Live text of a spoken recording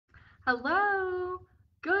Hello,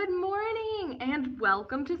 good morning, and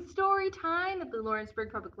welcome to Storytime at the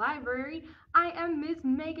Lawrenceburg Public Library. I am Ms.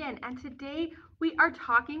 Megan, and today we are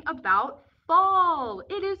talking about fall.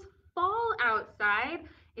 It is fall outside.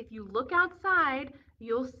 If you look outside,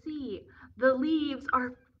 you'll see the leaves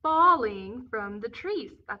are falling from the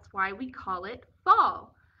trees. That's why we call it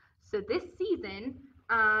fall. So this season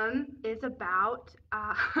is about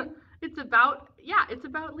it's about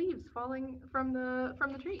leaves falling from the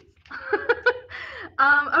trees.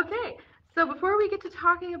 Okay, so before we get to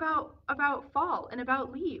talking about fall and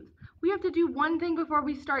about leaves, we have to do one thing before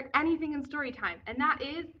we start anything in story time, and that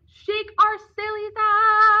is shake our sillies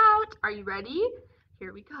out. Are you ready?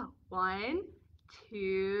 Here we go. One,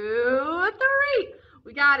 two, three.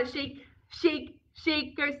 We gotta shake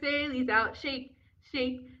our sillies out. Shake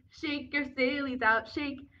our sillies out.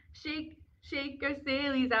 Shake our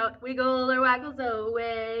sillies out. Wiggle our waggles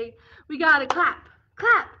away. We gotta clap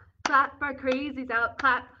our crazies out.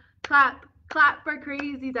 Clap our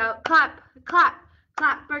crazies out. Clap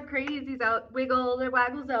our crazies out. Wiggle our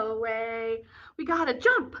waggles away. We gotta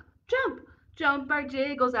jump our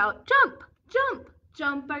jiggles out. Jump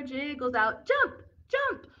our jiggles out.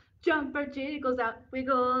 Jump our jiggles out.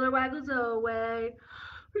 Wiggle our waggles away.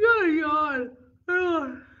 We gotta yawn.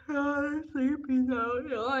 Our sleepies out.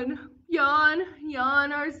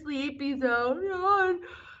 Yawn our sleepies out.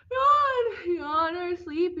 Yawn our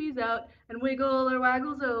sleepies out. And wiggle our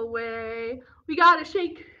waggles away. We gotta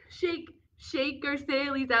shake our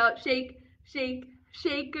sailies out. Shake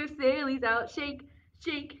our sailies out. Shake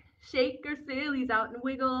our sailies out and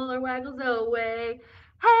wiggle our waggles away.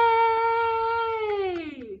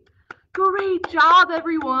 Hey! Great job,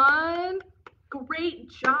 everyone! Great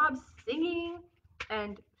job singing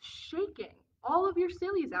and shaking all of your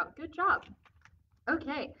sillies out. Good job.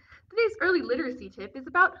 Okay, today's early literacy tip is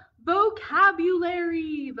about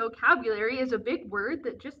vocabulary. Vocabulary is a big word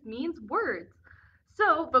that just means words.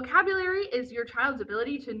 So, vocabulary is your child's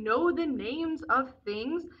ability to know the names of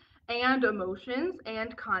things and emotions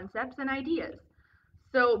and concepts and ideas.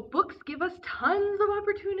 So, books give us tons of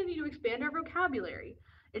opportunity to expand our vocabulary.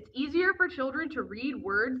 It's easier for children to read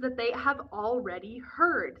words that they have already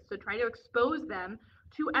heard. So, try to expose them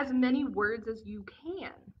to as many words as you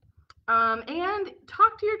can. And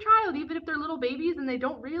talk to your child, even if they're little babies and they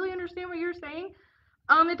don't really understand what you're saying.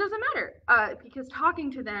 It doesn't matter because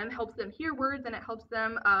talking to them helps them hear words and it helps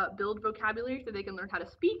them build vocabulary so they can learn how to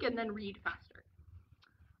speak and then read faster.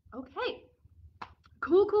 Okay,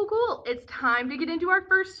 cool. It's time to get into our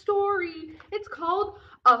first story. It's called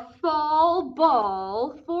A Fall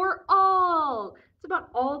Ball for All. It's about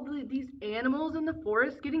all these animals in the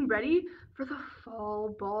forest getting ready for the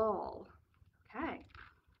fall ball. Okay,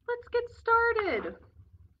 let's get started.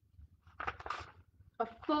 A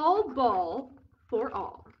fall ball for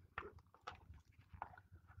all.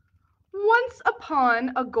 Once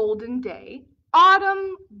upon a golden day,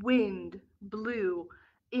 autumn wind blew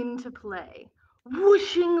into play,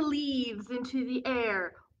 whooshing leaves into the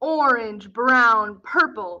air, orange, brown,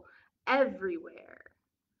 purple, everywhere.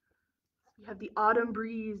 You have the autumn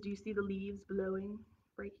breeze. Do you see the leaves blowing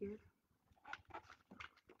right here?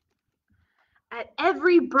 At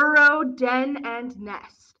every burrow, den, and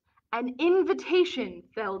nest, an invitation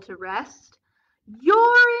fell to rest.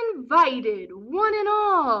 You're invited, one and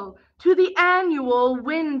all, to the annual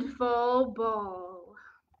Windfall Ball.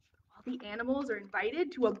 All the animals are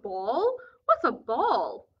invited to a ball? What's a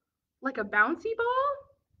ball? Like a bouncy ball?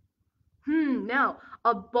 No.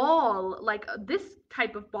 A ball, like this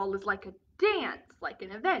type of ball, is like a dance, like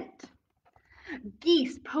an event.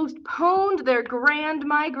 Geese postponed their grand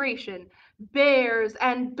migration, bears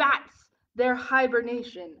and bats their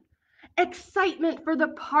hibernation. Excitement for the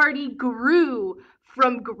party grew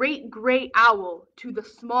from great gray owl to the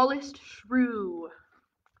smallest shrew.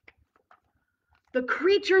 The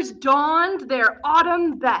creatures donned their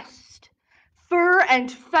autumn best, fur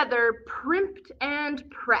and feather primped and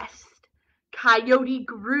pressed. Coyote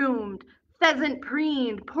groomed, pheasant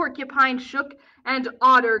preened, porcupine shook, and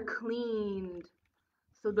otter cleaned.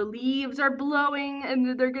 So the leaves are blowing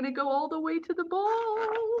and they're going to go all the way to the ball.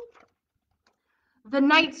 The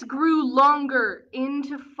nights grew longer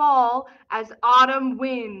into fall as autumn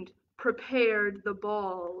wind prepared the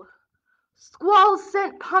ball. Squalls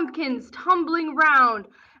sent pumpkins tumbling round,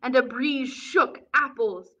 and a breeze shook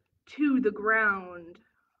apples to the ground.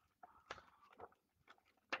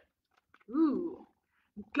 Ooh.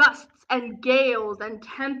 Gusts and gales and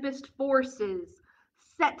tempest forces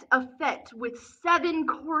set a fete with 7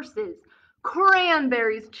 courses,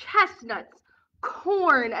 cranberries, chestnuts,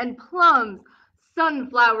 corn and plums,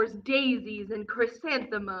 sunflowers, daisies, and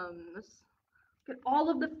chrysanthemums. Look at all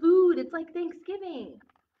of the food. It's like Thanksgiving.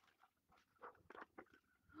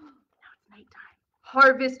 Now it's nighttime.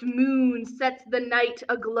 Harvest moon sets the night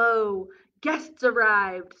aglow. Guests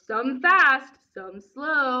arrived, some fast, some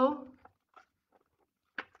slow.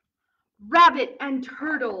 Rabbit and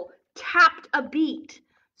turtle tapped a beat.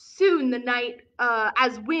 Soon the night,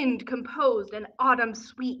 as wind composed an autumn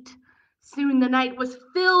sweet. Soon the night was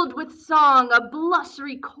filled with song, a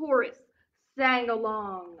blustery chorus sang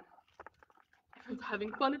along. Everyone's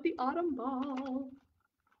having fun at the autumn ball.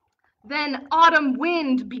 Then autumn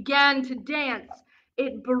wind began to dance.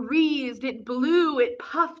 It breezed, it blew, it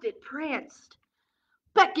puffed, it pranced,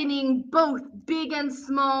 beckoning both big and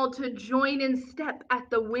small to join in step at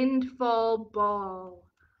the windfall ball.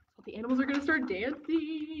 So the animals are going to start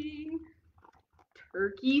dancing.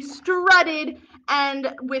 Turkey strutted,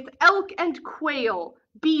 and with elk and quail,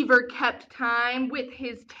 beaver kept time with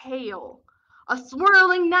his tail. A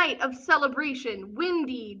swirling night of celebration,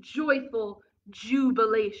 windy, joyful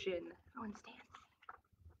jubilation. Everyone's dancing.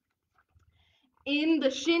 In the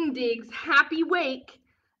shindig's happy wake,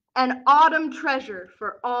 an autumn treasure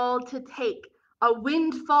for all to take, a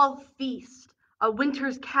windfall feast, a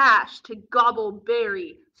winter's cash to gobble,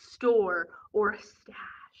 berry, store, or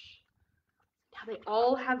stash. Now they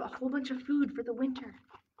all have a whole bunch of food for the winter.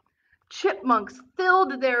 Chipmunks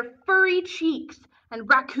filled their furry cheeks, and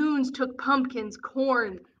raccoons took pumpkins,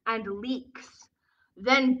 corn, and leeks.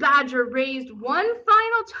 Then Badger raised one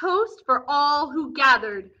final toast for all who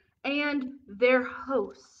gathered and their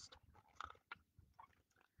host.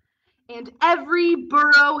 And every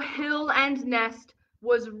burrow, hill, and nest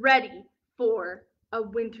was ready for a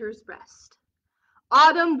winter's rest.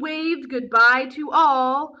 Autumn waved goodbye to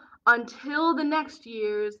all until the next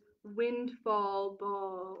year's windfall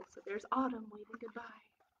ball. So there's autumn waving goodbye.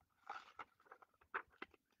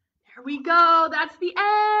 There we go. That's the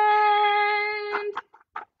end.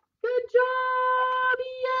 Good job.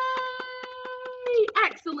 Yay.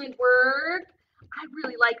 Excellent work. I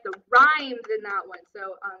really like the rhymes in that one.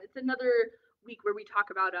 So it's another week where we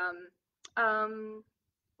talk about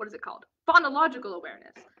what is it called? Phonological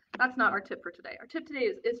awareness. That's not our tip for today. Our tip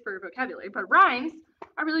today is for vocabulary, but rhymes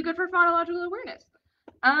are really good for phonological awareness.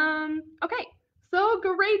 Okay, so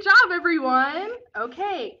great job, everyone.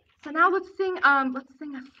 Okay, so now let's sing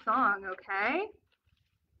a song, okay?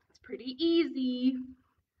 It's pretty easy.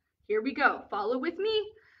 Here we go. Follow with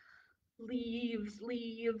me. Leaves,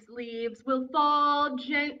 leaves, leaves will fall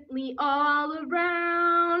gently all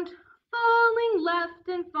around, falling left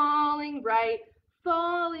and falling right,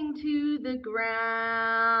 falling to the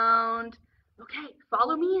ground. Okay,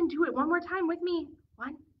 follow me and do it one more time with me.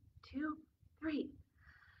 1, 2, 3.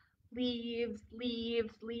 Leaves,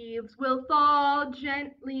 leaves, leaves will fall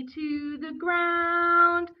gently to the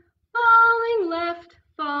ground, falling left,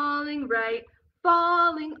 falling right,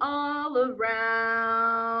 falling all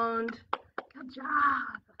around. Good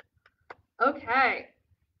job. Okay.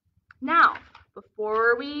 Now,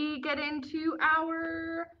 before we get into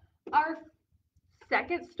our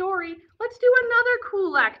second story, let's do another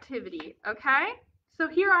cool activity, okay? So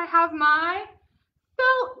here I have my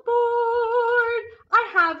felt board. I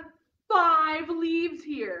have 5 leaves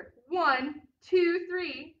here. 1, 2,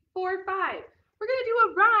 3, 4, 5. We're gonna do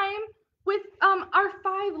a rhyme with our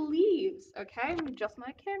 5 leaves. Okay, let me adjust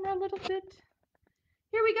my camera a little bit.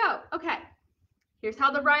 Here we go. Okay, here's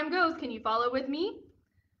how the rhyme goes. Can you follow with me?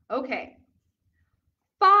 Okay.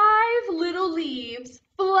 5 little leaves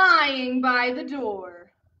flying by the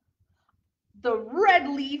door. The red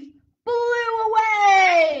leaf blew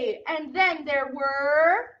away, and then there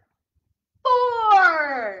were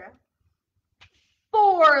 4.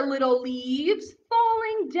 4 little leaves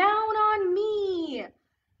falling down on me.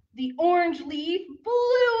 The orange leaf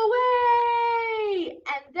blew away,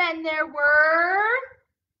 and then there were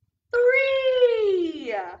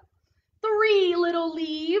 3. 3 little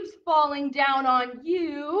leaves falling down on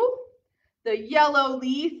you. The yellow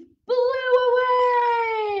leaf blew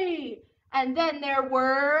away, and then there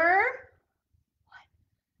were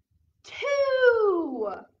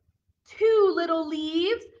 2. 2 little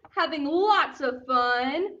leaves having lots of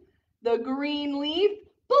fun. The green leaf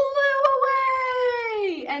blew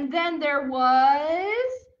away, and then there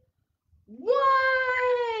was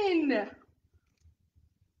 1.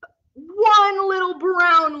 1 little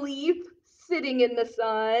brown leaf sitting in the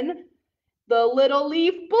sun. The little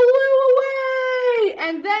leaf blew away,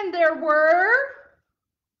 and then there were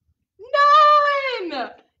 9. Yay,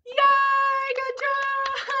 good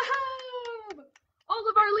job! All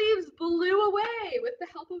of our leaves blew away with the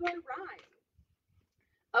help of our rhyme.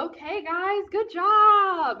 Okay, guys, good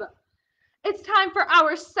job. It's time for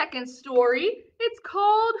our second story. It's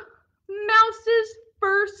called Mouse's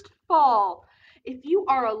first fall. If you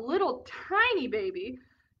are a little tiny baby,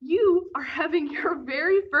 you are having your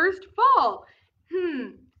very first fall.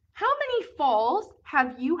 How many falls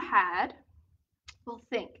have you had? Well,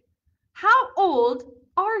 think. How old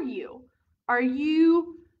are you? Are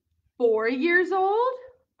you 4 years old?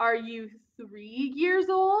 Are you 3 years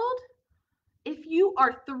old? If you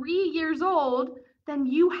are 3 years old, then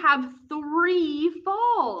you have 3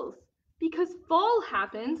 falls because fall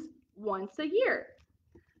happens once a year.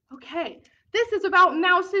 Okay, this is about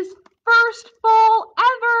Mouse's first fall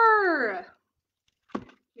ever.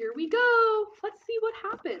 Here we go. Let's see what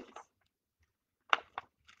happens.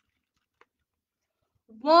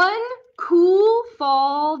 One cool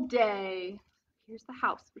fall day. Here's the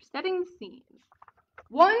house. We're setting the scene.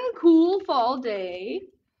 One cool fall day,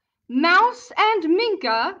 Mouse and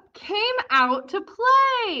Minka came out to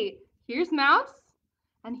play. Here's Mouse,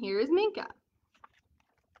 and here's Minka.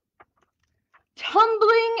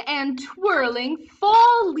 Tumbling and twirling,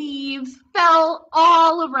 fall leaves fell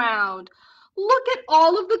all around. Look at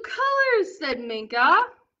all of the colors, said Minka.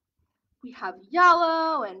 We have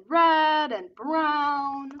yellow and red and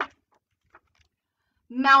brown.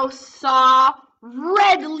 Mouse saw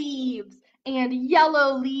red leaves and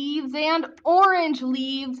yellow leaves and orange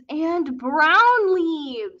leaves and brown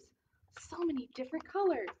leaves. So many different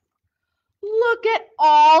colors. Look at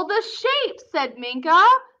all the shapes, said Minka.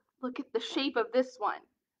 Look at the shape of this one.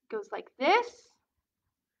 It goes like this.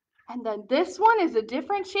 And then this one is a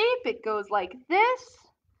different shape. It goes like this.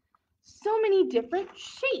 So many different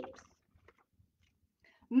shapes.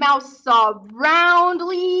 Mouse saw round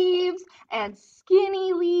leaves and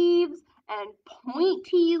skinny leaves and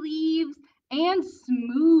pointy leaves and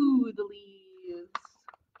smooth leaves.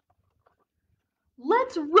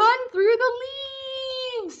 Let's run through the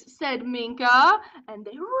leaves, said Minka, and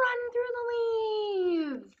they run through the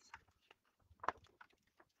leaves.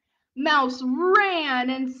 Mouse ran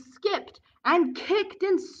and skipped and kicked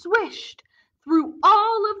and swished through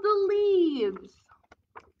all of the leaves.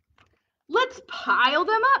 Let's pile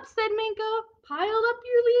them up, said Minka. Pile up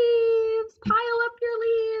your leaves. Pile up your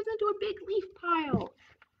leaves into a big leaf pile.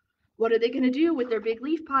 What are they going to do with their big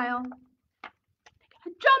leaf pile? They're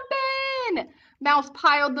going to jump in. Mouse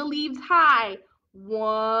piled the leaves high.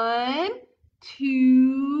 1,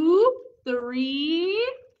 2,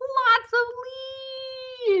 3. Lots of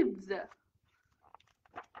leaves.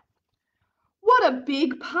 What a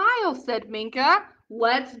big pile, said Minka.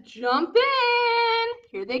 Let's jump in.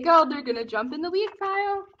 Here they go. They're going to jump in the leaf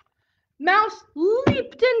pile. Mouse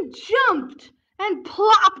leaped and jumped and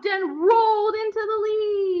plopped and rolled into the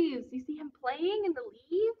leaves. You see him playing in the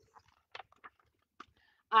leaves?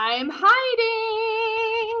 I'm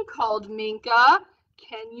hiding, called Minka.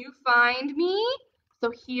 Can you find me?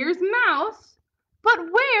 So here's Mouse. But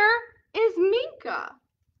where is Minka?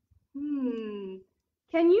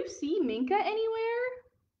 Can you see Minka anywhere?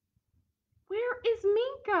 Where is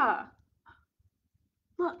Minka?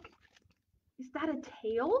 Look, is that a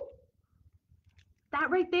tail? That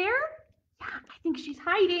right there? Yeah, I think she's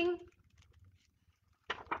hiding.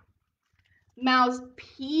 Mouse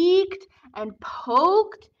peeked and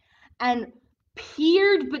poked and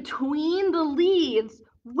peered between the leaves.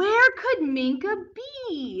 Where could Minka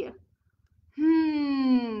be?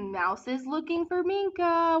 Mouse is looking for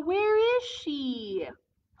Minka. Where is she? Is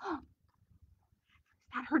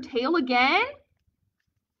that her tail again?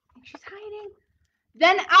 I think she's hiding.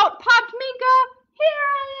 Then out popped Minka. Here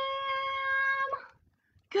I am.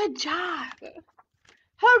 Good job.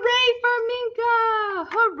 Hooray for Minka!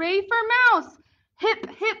 Hooray for Mouse! Hip,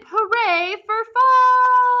 hip, hooray for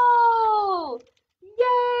fall!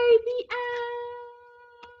 Yay, the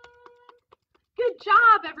end! Good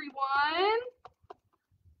job, everyone!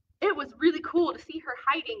 It was really cool to see her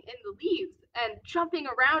hiding in the leaves and jumping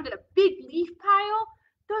around in a big leaf pile.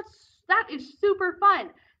 That is super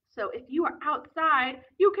fun. So if you are outside,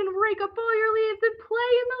 you can rake up all your leaves and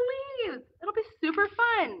play in the leaves. It'll be super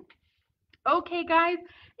fun. Okay, guys,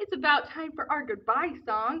 it's about time for our goodbye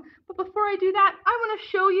song. But before I do that, I want to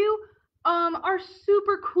show you our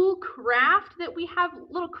super cool craft that we have,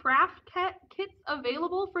 little craft kits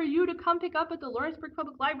available for you to come pick up at the Lawrenceburg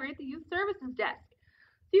Public Library at the Youth Services Desk.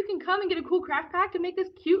 So you can come and get a cool craft pack to make this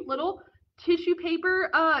cute little tissue paper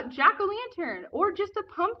jack-o'-lantern, or just a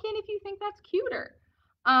pumpkin if you think that's cuter.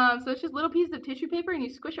 So it's just little pieces of tissue paper, and you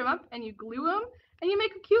squish them up and you glue them, and you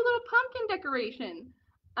make a cute little pumpkin decoration.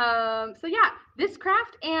 So yeah, this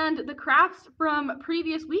craft and the crafts from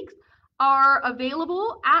previous weeks are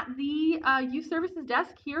available at the Youth Services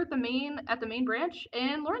Desk here at the main branch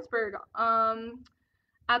in Lawrenceburg. I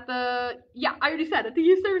already said, at the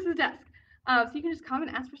Youth Services Desk. So you can just come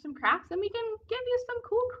and ask for some crafts, and we can give you some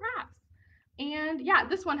cool crafts. And yeah,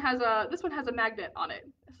 this one has a magnet on it.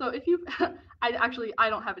 So if you, I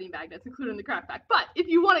don't have any magnets included in the craft pack, but if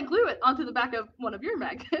you want to glue it onto the back of one of your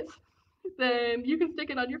magnets, then you can stick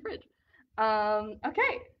it on your fridge.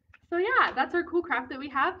 Okay, so yeah, that's our cool craft that we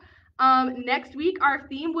have. Next week our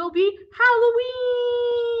theme will be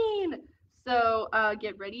Halloween. So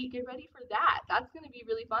get ready for that. That's gonna be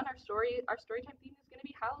really fun. Our story time theme is gonna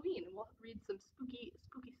be Halloween, and we'll read some spooky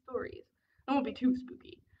stories. It won't be too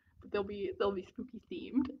spooky, but they'll be spooky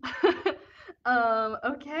themed.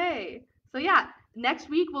 Okay, so yeah, next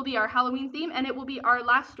week will be our Halloween theme, and it will be our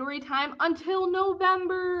last story time until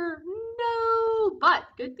November. No, but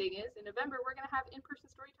good thing is in November we're gonna have in-person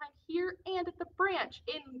story time here and at the branch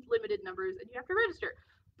in limited numbers, and you have to register.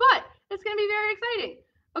 But it's gonna be very exciting.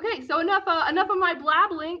 Okay, so enough of my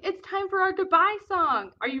blabbling. It's time for our goodbye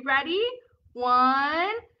song. Are you ready?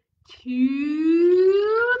 One,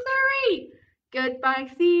 two, three. Goodbye,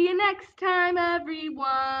 see you next time, everyone.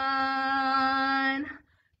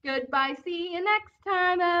 Goodbye, see you next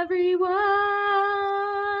time, everyone.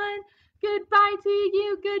 Goodbye to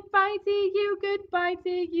you, goodbye to you, goodbye to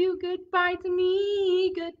you, goodbye to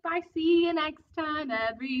me. Goodbye, see you next time,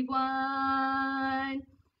 everyone.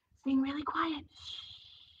 Sing really quiet. Shh.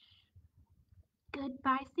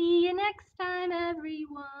 Goodbye, see you next time,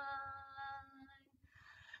 everyone.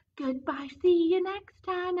 Goodbye, see you next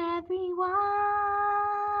time, everyone.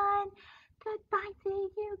 Goodbye to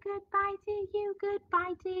you, goodbye to you,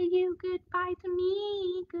 goodbye to you, goodbye to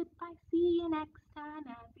me. Goodbye, see you next time,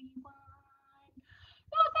 everyone.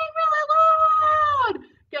 Nothing really loud!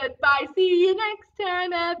 Goodbye, see you next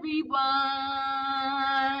time, everyone.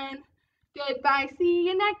 Goodbye, see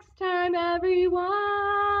you next time, everyone.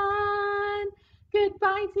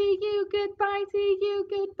 Goodbye to you, goodbye to you,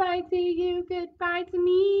 goodbye to you, goodbye to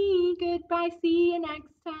me. Goodbye, see you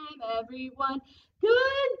next time, everyone.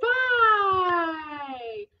 Goodbye.